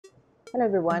Hello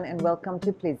everyone and welcome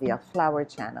to Plaisir Flower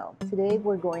channel. Today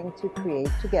we're going to create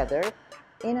together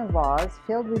in a vase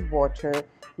filled with water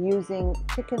using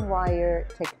chicken wire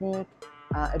technique,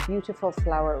 a beautiful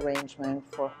flower arrangement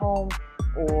for home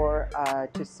or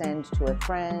to send to a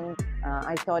friend.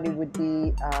 I thought it would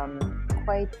be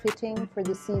quite fitting for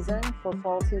the season, for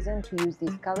fall season, to use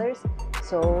these colors.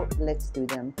 So let's do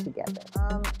them together.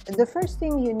 The first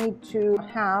thing you need to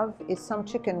have is some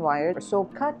chicken wire. So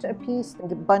cut a piece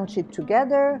and bunch it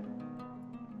together.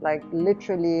 Like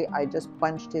literally, I just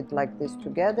bunched it like this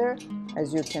together,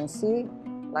 as you can see,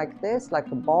 like this, like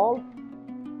a ball.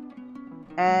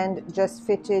 And just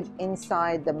fit it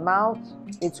inside the mouth.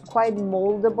 It's quite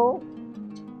moldable,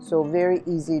 so very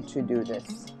easy to do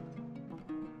this.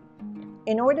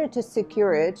 In order to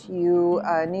secure it, you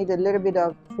need a little bit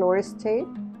of florist tape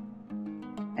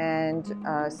and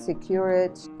secure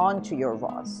it onto your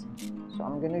vase. So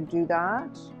I'm going to do that.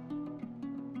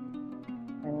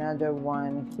 Another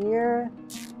one here.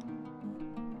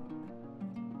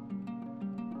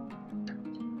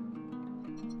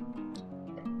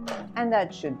 And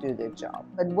that should do the job.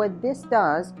 But what this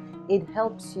does, it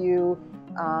helps you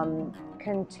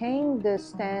contain the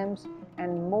stems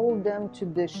and mold them to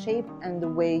the shape and the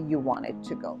way you want it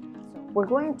to go. So we're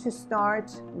going to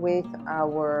start with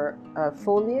our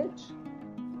foliage.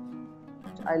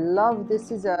 I love, this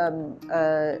is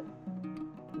a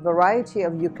variety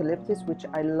of eucalyptus, which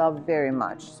I love very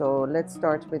much. So let's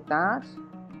start with that.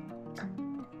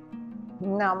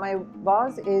 Now my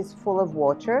vase is full of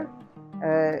water.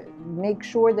 Make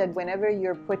sure that whenever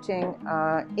you're putting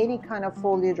any kind of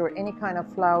foliage or any kind of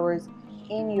flowers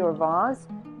in your vase,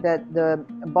 that the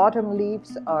bottom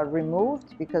leaves are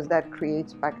removed because that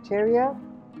creates bacteria.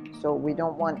 So we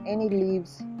don't want any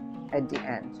leaves at the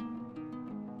end.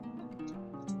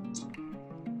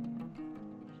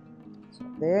 So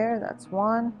there, that's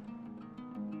one.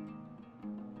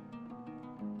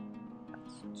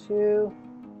 That's two.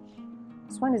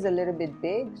 This one is a little bit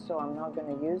big, so I'm not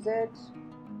going to use it.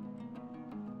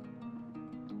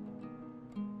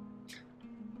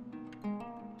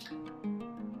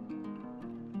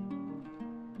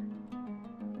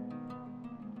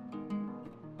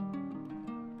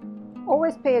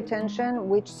 Always pay attention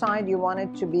which side you want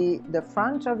it to be the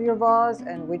front of your vase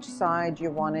and which side you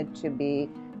want it to be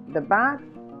the back.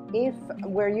 If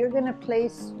where you're going to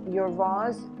place your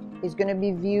vase is going to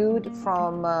be viewed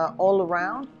from all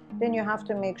around, then you have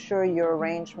to make sure your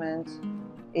arrangement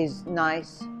is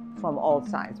nice from all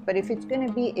sides. But if it's going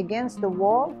to be against the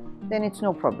wall, then it's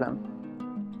no problem.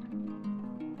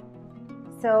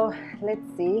 So let's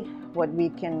see what we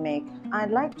can make.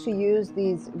 I'd like to use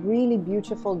these really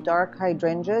beautiful dark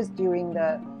hydrangeas during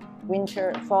the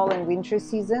fall and winter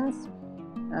seasons.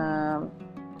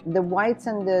 The whites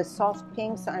and the soft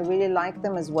pinks, I really like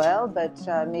them as well, but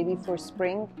maybe for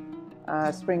spring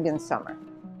and summer.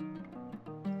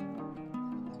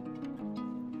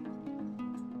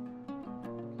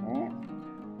 Okay.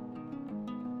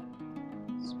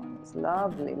 This one is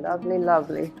lovely, lovely,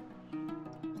 lovely.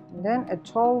 And then a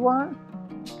tall one.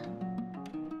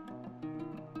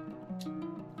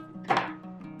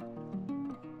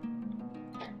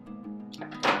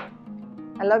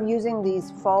 I love using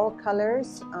these fall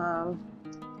colors, kind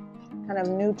of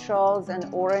neutrals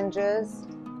and oranges.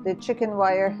 The chicken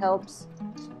wire helps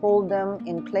hold them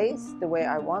in place the way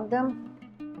I want them.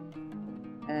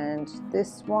 And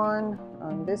this one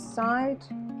on this side.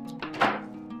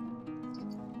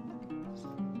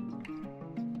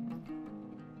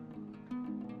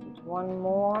 And one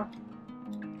more,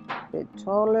 a bit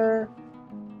taller.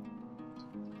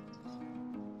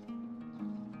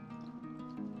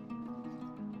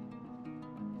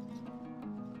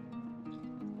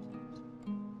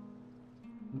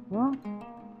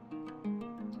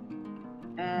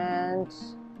 And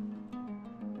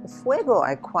the fuego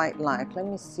I quite like. Let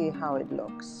me see how it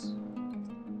looks.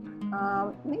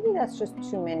 Maybe that's just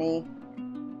too many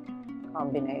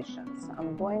combinations.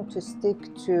 I'm going to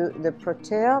stick to the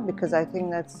protea because I think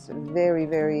that's very,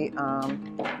 very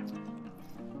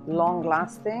long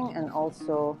lasting and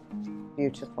also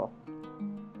beautiful.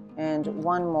 And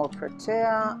one more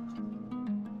protea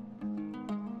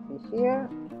here.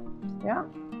 Yeah.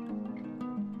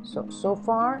 So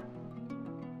far,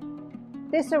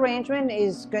 this arrangement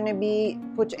is going to be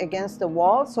put against the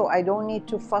wall, so I don't need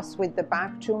to fuss with the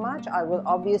back too much. I will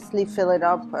obviously fill it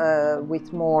up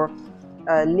with more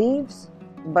leaves,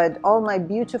 but all my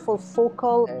beautiful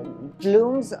focal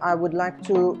blooms, I would like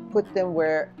to put them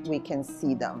where we can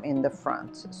see them in the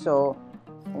front. So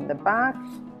in the back,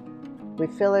 we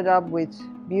fill it up with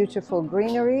beautiful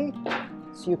greenery.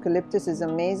 So eucalyptus is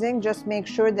amazing. Just make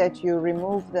sure that you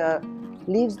remove the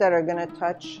leaves that are going to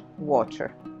touch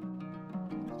water.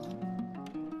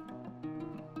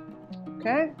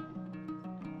 Okay,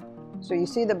 so you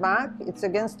see the back, it's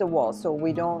against the wall, so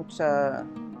we don't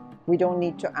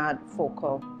need to add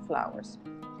focal flowers.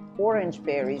 Orange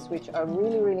berries, which are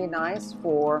really nice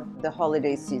for the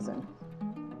holiday season.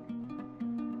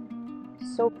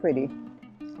 So pretty.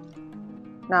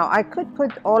 Now I could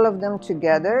put all of them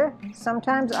together.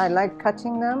 Sometimes I like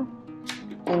cutting them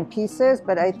in pieces,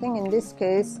 but I think in this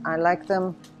case I like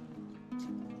them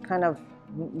kind of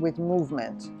with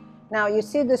movement. Now you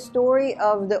see the story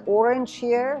of the orange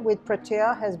here with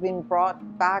protea has been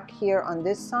brought back here on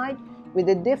this side with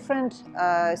a different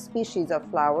species of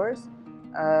flowers,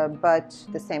 but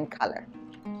the same color.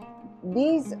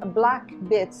 These black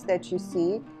bits that you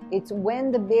see, it's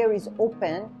when the berries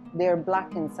open, they're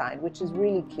black inside, which is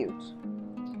really cute.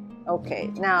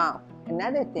 Okay, now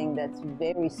another thing that's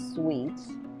very sweet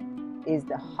is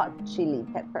the hot chili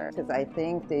pepper, because I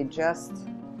think they just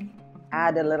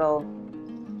add a little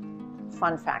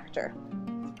fun factor.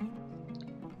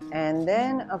 And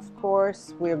then of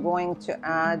course we're going to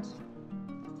add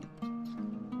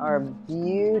our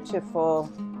beautiful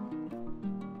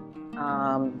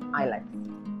ilex.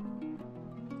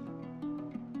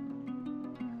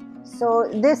 So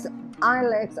this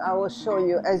ilex, I will show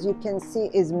you, as you can see,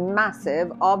 is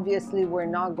massive. Obviously we're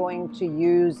not going to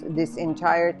use this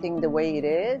entire thing the way it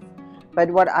is, but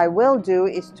what I will do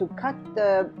is to cut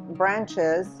the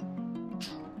branches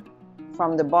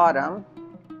from the bottom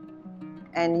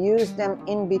and use them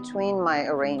in between my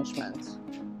arrangement.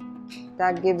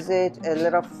 That gives it a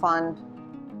little fun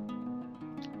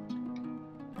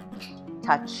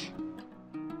touch.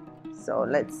 So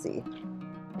let's see.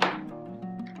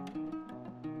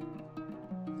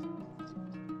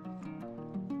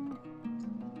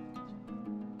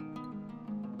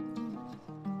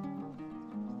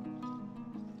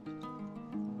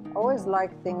 I always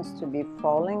like things to be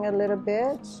falling a little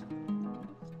bit.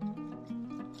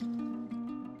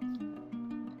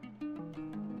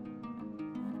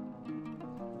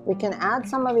 We can add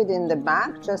some of it in the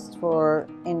back just for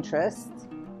interest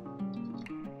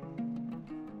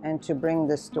and to bring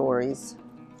the stories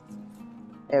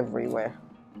everywhere,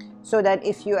 so that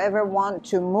if you ever want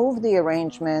to move the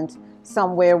arrangement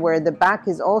somewhere where the back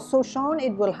is also shown,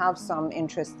 it will have some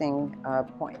interesting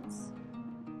points.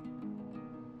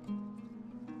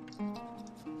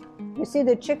 You see,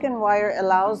 the chicken wire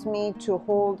allows me to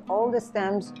hold all the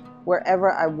stems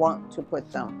wherever I want to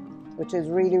put them, which is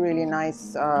really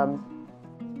nice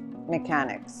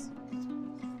mechanics.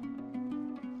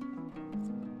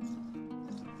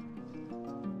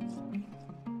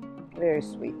 Very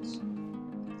sweet.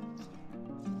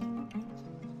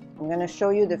 I'm going to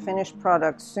show you the finished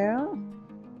product soon.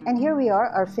 And here we are,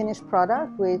 our finished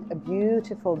product with a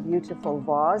beautiful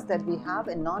vase that we have,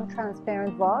 a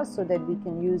non-transparent vase, so that we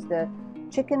can use the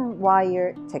chicken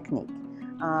wire technique.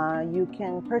 You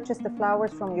can purchase the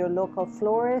flowers from your local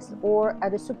florist or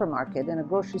at a supermarket, and a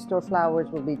grocery store flowers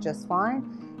will be just fine.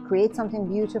 Create something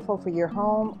beautiful for your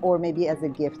home, or maybe as a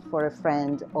gift for a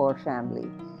friend or family.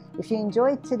 If you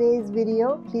enjoyed today's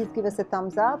video, please give us a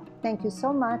thumbs up. Thank you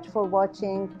so much for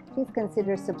watching. Please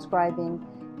consider subscribing,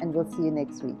 and we'll see you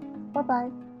next week. Bye-bye.